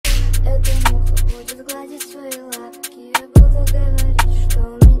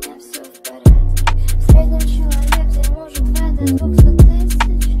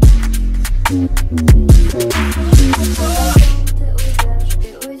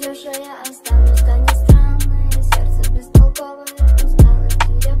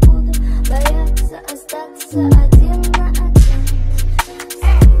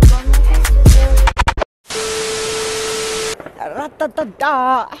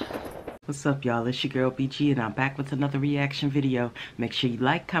What's up, y'all? It's your girl BG, and I'm back with another reaction video. Make sure you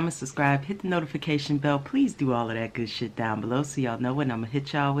like, comment, subscribe, hit the notification bell. Please do all of that good shit down below so y'all know when I'm gonna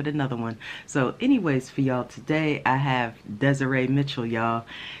hit y'all with another one. So anyways, for y'all today, I have Desiree Mitchell, y'all.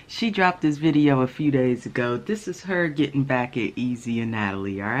 She dropped this video a few days ago. This is her getting back at Ezee and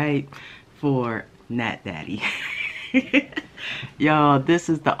Natalie, alright? For Nat Daddy. Y'all, this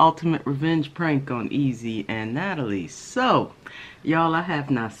is the ultimate revenge prank on Ezee and Natalie. So, y'all, I have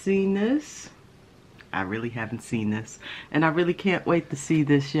not seen this. I really haven't seen this. And I really can't wait to see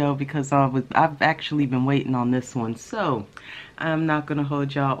this, yo, because I've actually been waiting on this one. So, I'm not going to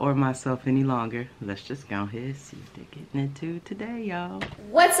hold y'all or myself any longer. Let's just go ahead and see what they're getting into today, y'all.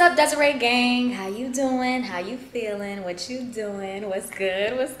 What's up, Desiree gang? How you doing? How you feeling? What you doing? What's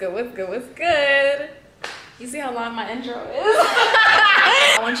good? What's good? What's good? What's good? You see how long my intro is?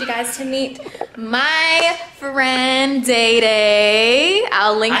 I want you guys to meet my friend Day Day.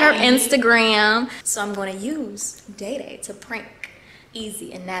 I'll link her Instagram. So I'm going to use Day Day to prank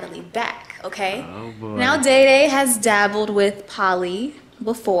Ezee and Natalie back, okay? Oh boy. Now Day Day has dabbled with poly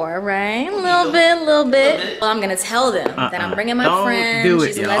before, right? A little bit. Well, I'm gonna tell them that I'm bringing my friend. Do it,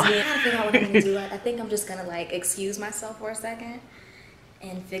 she's a y'all. lesbian. I'm trying to figure out what I'm gonna do. I think I'm just gonna like excuse myself for a second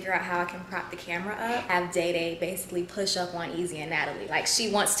and figure out how I can prop the camera up. Have Day Day basically push up on Ezee and Natalie. Like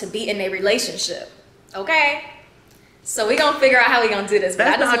she wants to be in a relationship, okay? So we gonna figure out how we gonna do this, but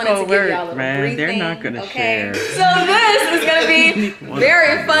I just wanted to give y'all a little briefing. They're not gonna share. So this is gonna be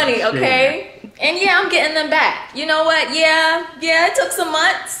very funny, okay? And yeah, I'm getting them back. You know what? Yeah, it took some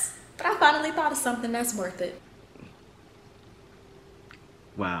months, but I finally thought of something that's worth it.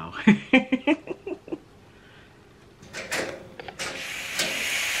 Wow.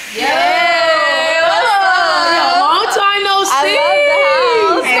 Yeah, what's up? Yo, long time no see. I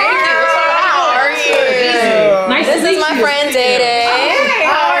love the house. How are you? Nice This to meet is my you. friend Day Day. Hey,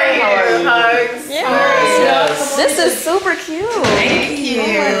 how are you? Hugs. Yeah. This is super cute. Thank you. Oh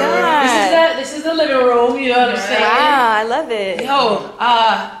my god. This is the living room. You know what I'm saying? Wow, I love it. Yo,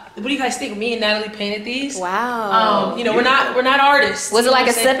 what do you guys think? Me and Natalie painted these. Wow. You know, we're not artists. Was it like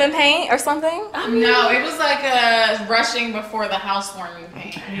a sip sip and paint or something? No, it was like a brushing before the housewarming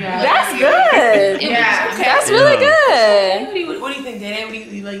paint. Yeah. That's good. Yeah. That's really good. What do you think, Dad? What do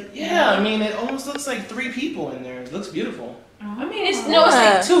you like? Yeah, I mean, it almost looks like 3 people in there. It looks beautiful. I mean, it's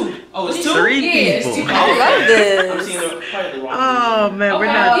like 2. Oh, it's 2? 3 Yeah, it's people. 2. I love I'm this. seeing the probably the wrong Oh man, we're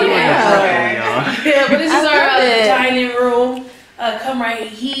Okay. not doing Yeah. this properly, y'all. Yeah, but this I is our love it. dining room. Come right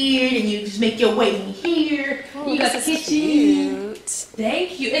here, and you just make your way in here. Oh, You got the this is kitchen. cute.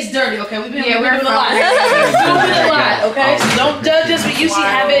 Thank you. It's dirty, okay? We're doing a lot. fine. We're doing a lot, okay? So don't judge us. We usually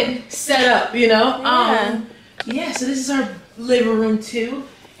have it set up, you know? Yeah, so this is our living room too.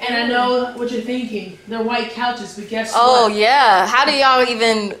 And I know what you're thinking. They're white couches, but guess Oh what? yeah. How do y'all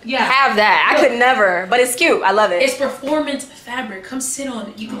even have that? I could never, but it's cute. I love it. It's performance fabric. Come sit on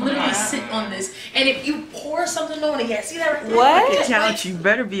it. You can literally sit on this. And if you pour something on it, yeah, see that right there? What? The couch, you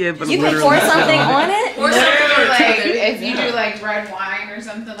better be able to You can literally pour sit something on on it? Or Literally, like if you do like red wine or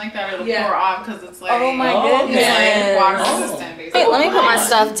something like that, it'll pour off because it's like Oh my it's like water goodness. resistant basically. Wait, let me put my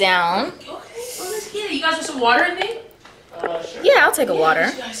stuff down. Okay, well, let's get it. You guys want some water in there? Sure. Yeah, I'll take a water.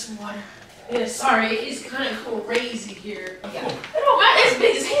 You guys some water. Yeah, sorry, it's kind of crazy here. Yeah. It don't matter. It's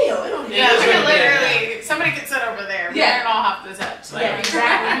big as hell. It don't Yeah, we Yeah. can literally somebody can sit over there. We don't all have to touch. Like, Yeah,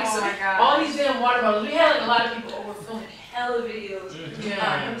 exactly. Oh my god. All these damn water bottles. We had like a lot of people over filming hella videos.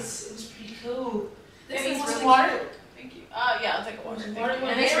 Yeah. It was pretty cool. This Maybe is you want really some water? cute. Thank you. Yeah, I'll take a water. Thank Water? you.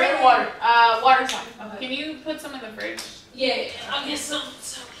 And it's red water. Water's fine. Okay. Can you put some in the fridge? Yeah, I'll get some.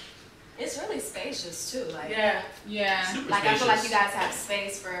 It's really spacious too. Like, Yeah. Yeah. Super like I feel like you spacious. guys have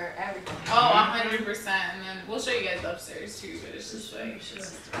space for everything. Oh, 100%. And then we'll show you guys upstairs too, but it's just like.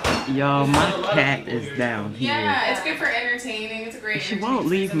 Y'all, my cat is down here. Yeah, it's good for entertaining. It's a great. She won't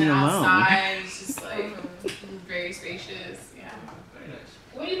leave entertainment me space, and alone. then outside, it's just like very spacious. Yeah. Very nice.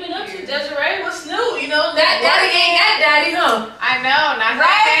 What you been up to, Desiree? What's new? You know, that daddy ain't that daddy, huh? I know, not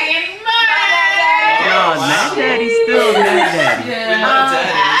Right? that anymore. No, Nat Daddy's still Nat Daddy. We're not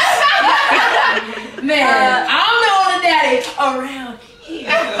daddies. Man, I'm the only daddy around here.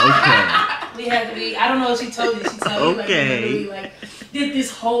 Okay. We had to be. I don't know if she told you. She told me. Okay. Like did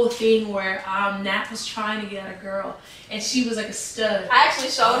this whole thing where Nat was trying to get at a girl, and she was like a stud. I actually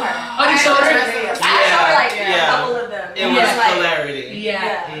showed her. Oh, you showed her? I showed her like Yeah. a couple of them. It Yeah. was like, hilarity.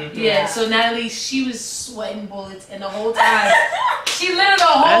 Yeah. Yeah. Yeah. So Natalie, she was sweating bullets, and the whole time, she literally the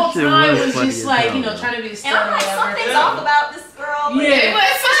whole That shit time was was funny just as like, hell, you know, though. trying to be a and stud I'm or like, whatever. something's off about this girl. But Yeah. It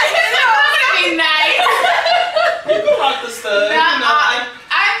was such a be nice. You can rock the stud.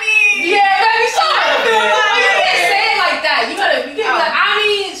 I mean, Yeah, baby, sorry. Yeah. You can't say it like that. You can't be like,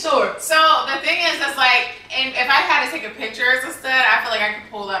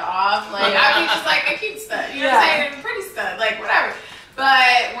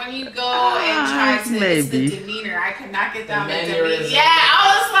 it's the Maybe. demeanor. I could not get down the demeanor. mannerisms. Yeah,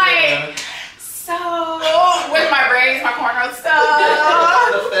 I was like, so with my braids, my cornrow stuff.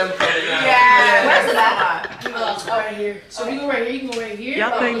 The femme coming out. Yeah. Where's the back? Right here. So we go right here. You can go right here.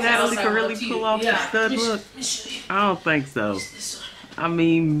 Y'all think Oh, Natalie outside can really look pull off the yeah. stud Let me look? show you. I don't think so. This one. I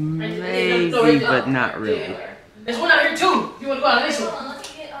mean, Right there. maybe, Right there. but not really. Yeah. There's one out here too. You want to go out this one? Let me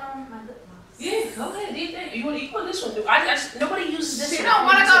get my lip gloss. Yeah, go ahead. Do you think? You want this one too? I just nobody uses this She one. don't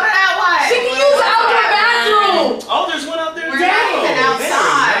want to go to that one. She can use the outdoor bathroom. Oh, there's one out there. We're too. not even Very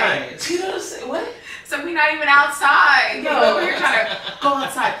outside. nice. You know what I'm saying? What? So we're not even outside. No. We're trying to go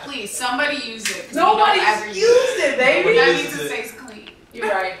outside, please. Somebody use it. 'Cause we Nobody's don't ever use used it, baby. That Nobody means uses it it. stays clean. You're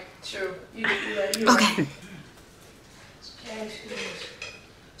right. True. You're right. Okay.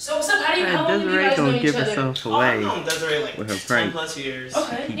 So what's up? How long have you Desiree guys known gonna each give other? herself Oh, I've away. known Desiree like with her 10 prank. plus years.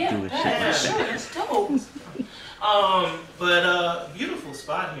 Okay, Keep yeah, doing shit yeah, like sure, that. that's dope. But beautiful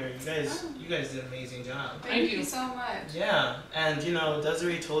spot here. You guys did an amazing job. Thank you so much. Yeah, and you know,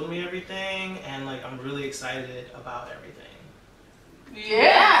 Desiree told me everything, and like I'm really excited about everything.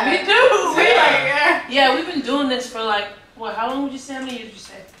 Yeah, me too. Yeah. Yeah, we've been doing this for like what? How long would you say? How many years would you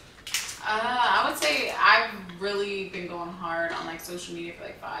say? I would say I've really been going hard on like social media for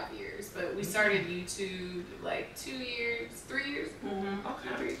like 5 years, but we started YouTube like 2 years, 3 years. Mm-hmm.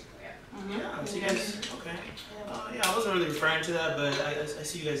 Okay. 3 years, yeah. Yeah, so you guys, okay. Yeah, I wasn't really referring to that, but I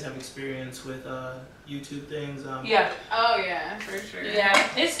see you guys have experience with YouTube things. Yeah, Oh yeah, for sure. yeah.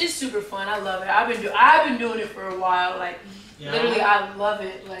 It's super fun. I love it. I've been doing it for a while. Like Yeah. literally, I love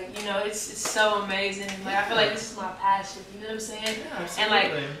it. Like it's so amazing. Like I feel like this is my passion. You know what I'm saying? Yeah, And like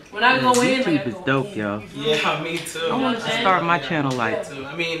absolutely. when I go in, like YouTube I is go dope, in, y'all. you feel me? Yeah, me too. I wanted to Yeah. start my Yeah, channel like me too.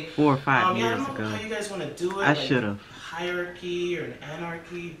 I mean, 4 or 5 yeah, I years don't know ago. how you guys want to do it. I like, should have. hierarchy or an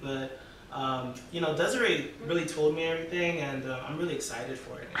anarchy, but you know, Desiree really told me everything, and I'm really excited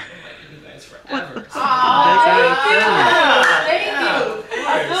for it. And I've been liking you guys forever. So. Thank you. I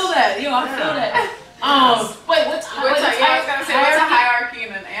feel that. Yo, I feel that. Wait, what's Yeah, I was gonna say what's a hierarchy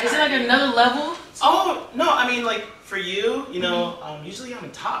and an anarchy? Is it like another level? Oh no, I mean like for you, you know, usually I'm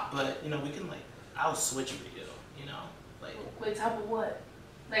in top, but you know we can like I'll switch for you, you know, like Wait, top of what?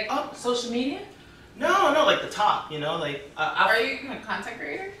 Like Oh. social media? no, like the top, you know, like Are you a content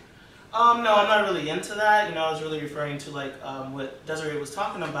creator? no, I'm not really into that. You know, I was really referring to like what Desiree was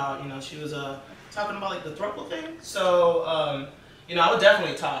talking about. You know, she was talking about like the throuple thing. So you know, I would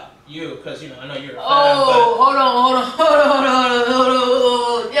definitely top you because you know I know you're a fan. Oh, hold on.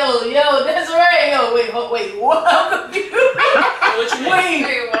 Yo, Desiree. Yo, wait. What? I'm confused. But what you mean?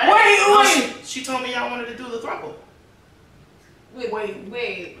 Wait. She told me y'all wanted to do the throuple.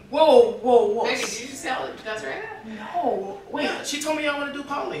 Wait. Whoa. Baby, did you just tell Desiree that? No. Wait. Yeah, she told me y'all want to do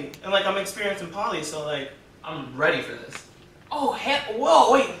poly, and like I'm experienced in poly, so like I'm ready for this. Oh,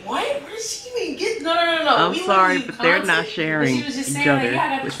 whoa, wait, what? Where did she even get? No. I'm We sorry, literally but they're not content. sharing She was just each saying, like, other yeah, I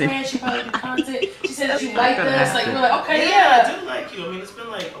got with this it. friend, she probably do content. She said that you That's like not gonna this. Like, happen. we're like, okay, Yeah, yeah. I do like you. I mean, it's been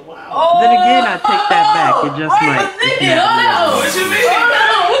like a while. Oh, Then again, I take that back. It just wait might. a minute, it's not hold on. What you mean? Hold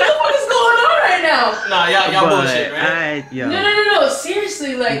on, what the fuck is going on right now? Nah, y'all but bullshit, right? No,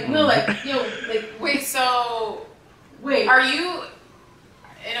 seriously, like, no, like, yo, like, Wait, so wait. are you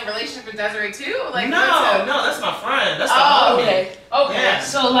in a relationship with Desiree too? Like No, that's my friend. That's the Oh, homie. okay, Yeah.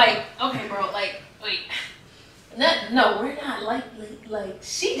 so, like, okay, bro, like, wait. No, we're not like,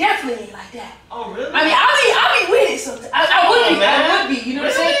 she definitely ain't like that. Oh, really? I mean, I'll be with it sometimes. I would be, you know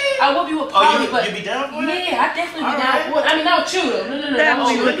what I'm saying? Really? I would be with Oh, Polly, you but be down for it? yeah, I definitely be All down right. for it. I mean, not with you though. No, Definitely not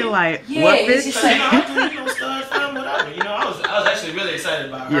with looking you. like Yeah, what, it's bitch? just So, you know, I'm doing, you know, stud, femme, whatever. You know, I was actually really excited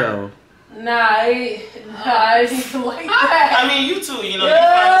about her. Yo, Nah, I ain't even like that. I mean, you too, you know, Yeah. you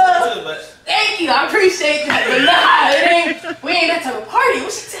find too, but Thank you, I appreciate that, but nah, we ain't that type of party.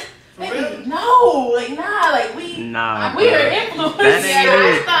 What she said? For real? No, like nah, like we nah. we bro. are influenced. That Yeah, ain't I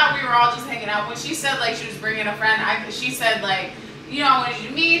it. thought we were all just hanging out. When she said like she was bringing a friend, she said like, you know, I wanted you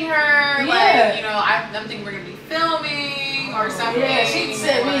to meet her. Yeah. Like, you know, I'm thinking we're gonna be filming or something. Yeah, she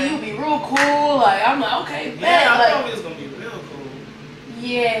said, man, you be real cool. Like I'm like, okay, yeah, bet. I Like, thought we was gonna be real cool.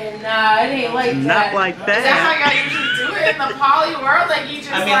 yeah, nah, it ain't like that. Not like Is that how that. y'all usually do it in the poly world? Like you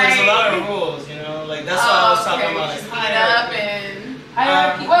just I mean, like there's a lot of rules, you know, like that's what I was talking about, like just meet up hierarchy. and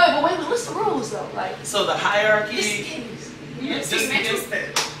Hierarchy. Wait, what's the rules though? Like, So the just hierarchy, in case. you just seem in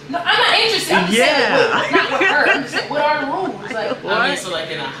interested. No, I'm not interested. I'm just Yeah. saying, wait, not with her. I'm just saying, what are the rules? Like, What? I mean, so like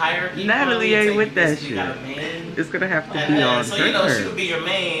in a hierarchy, Natalie poly, it's ain't like with you that basically got a shit. main. It's gonna have to And be then, on so you know, she her. would be your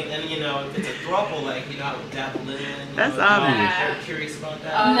main, and you know, if it's a throuple, like you know, I would dabble in. You That's know, obvious. I'm curious about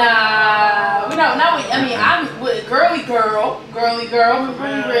that. nah, we not. I mean, I'm with girly girl, my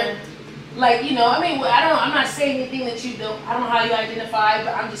Yeah. favorite. Like, you know, I mean, I'm not saying anything that you don't, I don't know how you identify,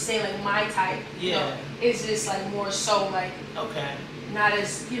 but I'm just saying, like, my type, you know, it's just, like, more so, like, okay, not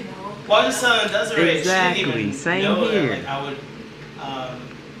as, you know. Well, I was just telling Desiree, exactly. she didn't even Same know here. that, like,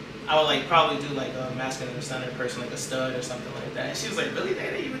 I would, like, probably do, like, a masculine or feminine person, like a stud or something like that. And she was like, really,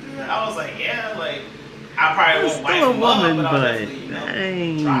 Daddy, you would do that? I was like, yeah, like, I probably won't wife him up, but I'll definitely, you know,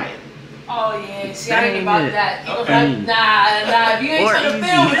 try it. Oh yeah, see, I ain't about that. You know, Okay. nah. If you ain't trying to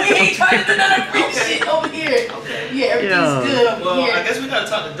film, we ain't trying to do none of freak shit over here. Okay. Yeah, everything's good over Well, here. I guess we gotta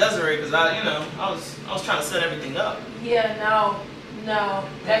talk to Desiree because I was trying to set everything up. Yeah, no,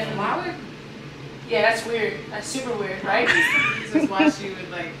 definitely. Why would? Yeah, that's weird. That's super weird, right? This is why she would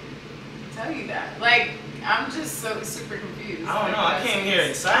like tell you that. Like, I'm just so super confused. I don't know. I came here I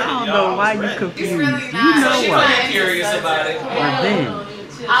excited. don't y'all. know why I was you ready. confused. It's really You not. know She's why. really curious about it. Come on. Revenge.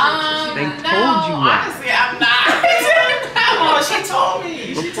 They No, told you why. honestly, I'm not. Come on, she told me.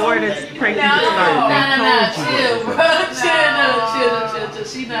 She Before told me this that. pregnancy No. started, they chill, told you. bro. Chill.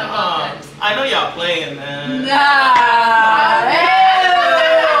 She not about that. I know y'all playing, man. Nah.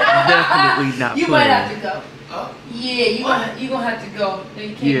 Definitely not You playing. might have to go. Oh, Yeah, you gonna have to go. You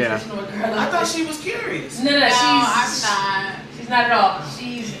can't Yeah. touch no girl I like thought that. she was curious. No, No, I'm she's not. She's not at all.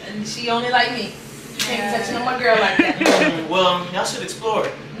 She only like me. You can't touch no more girl like that. Well, y'all should explore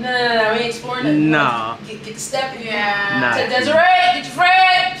it. No, we ain't exploring nothing. Nah. Get the step in. Yeah. Nah. To Desiree, get your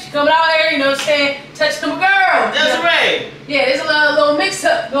friend. She coming out here, you know what I'm saying? Touch no girl. Desiree! Yeah, there's a little mix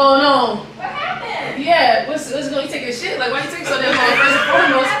up going on. What happened? Yeah, what's going? You taking a shit? Like, why you taking so damn long? First and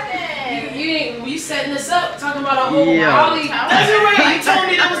foremost, you setting this up, talking about a whole Yeah. poly. Desiree, you told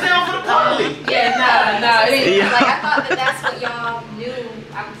me that was down for the poly. Yeah, nah, it ain't. Yeah. Like, I thought that's what y'all knew.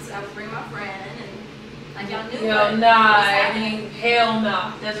 I would bring my friend, and like y'all knew. Yo, what nah, was I happening. mean, hell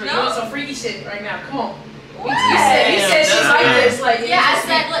nah. That's right. You No. want some freaky shit right now? Come on. What? You said she's like this, like Yeah, I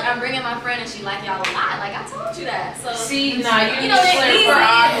said, look, I'm bringing my friend, and she like y'all a lot. Like I told you that. So See, nah, you know, just then super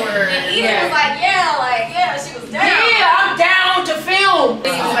awkward. Ethan was like, yeah, she was down. Yeah, I'm down to film. It's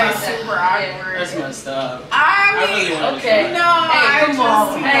like super awkward. That's messed up. I mean, really wanna Okay. no, Hey, I come just,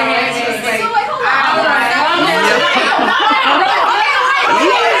 on. you know, Hey, it's just hey, like, So wait, hold on. All right, calm down.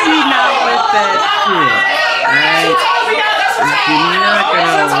 Easy now with that shit. Right? You're not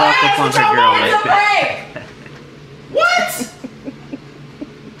gonna walk up on her girl like that. What?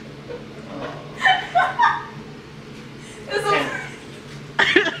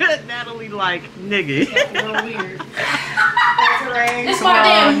 Natalie like, nigga. A little weird. This Come my on,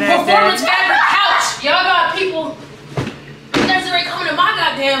 damn Nat, performance fabric couch. Y'all got people. Desiree coming to my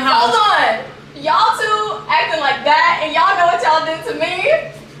goddamn Hold house. on. Y'all two acting like that, and y'all know what y'all did to me.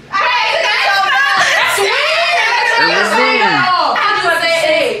 That's weird. That's weird. What you about to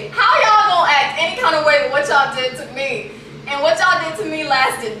say? How y'all gonna act any kind of way with what y'all did to me? And what y'all did to me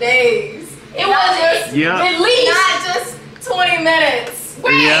lasted days. It Not wasn't just- Yeah. at least. Not just 20 minutes.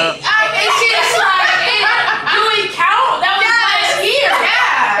 Wait, Yeah. it's just like, you ain't count? That was last year.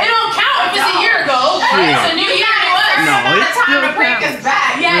 yeah. It don't count if it's a year ago. Yeah. It's a new year to us. No, it's still to bring us counts.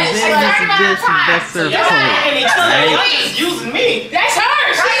 back. Yes. Revenge Like, is just best served Y'all cold. and each other. Right? Y'all just using me. That's her.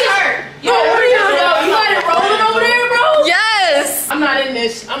 She's her. Yo, what are you doing? You got it rolling over there, bro? Yes. I'm not in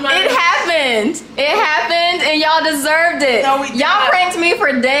this. I'm not in It this. happened. It happened, and y'all deserved it. No, we did y'all not. pranked me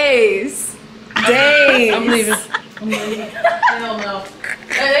for days. Days. I'm leaving. Hell no.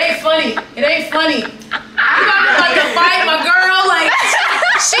 It ain't funny. It ain't funny. You about to fight my girl? Like,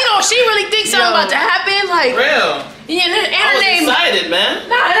 she really thinks something about to happen? Like, Real. yeah, and I her was name. excited, man.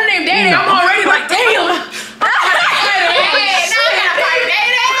 Nah, her name Daddy. I'm already like, damn.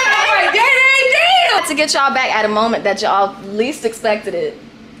 To get y'all back at a moment that y'all least expected it.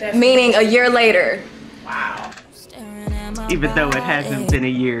 Meaning a year later. Wow. Even though it hasn't been a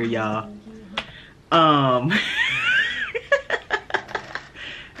year, y'all.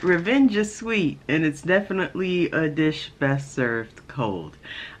 Revenge is sweet, and it's definitely a dish best served cold.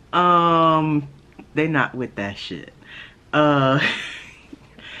 They not with that shit.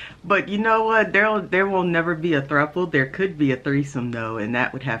 But you know what? There will never be a throuple. There could be a threesome though, and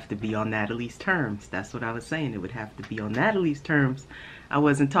that would have to be on Natalie's terms. That's what I was saying. It would have to be on Natalie's terms. I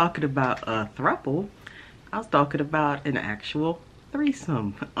wasn't talking about a throuple. I was talking about an actual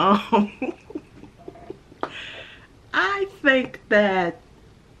threesome. I think that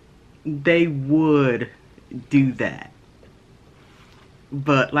they would do that.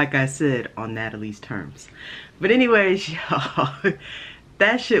 But like I said, on Natalie's terms. But anyways, y'all,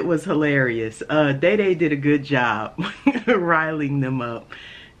 that shit was hilarious. Day Day did a good job riling them up.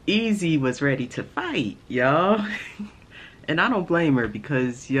 Ezee was ready to fight, y'all. And I don't blame her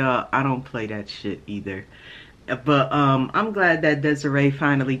because, y'all, I don't play that shit either. But I'm glad that Desiree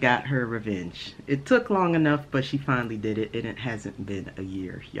finally got her revenge. It took long enough, but she finally did it, and it hasn't been a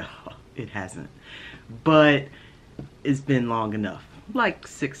year, y'all. It hasn't. But it's been long enough, like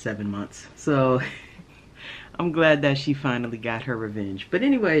 6-7 months. So I'm glad that she finally got her revenge. But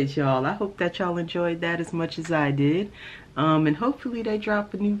anyways, y'all, I hope that y'all enjoyed that as much as I did. And hopefully they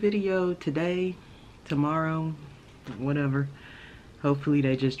drop a new video today, tomorrow, whatever. Hopefully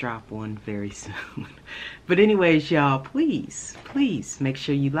they just drop one very soon. But anyways, y'all, please make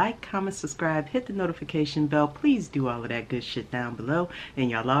sure you like, comment, subscribe, hit the notification bell. Please do all of that good shit down below. And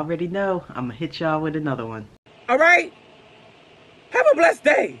y'all already know I'm gonna hit y'all with another one. All right? Have a blessed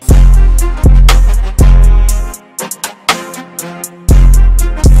day.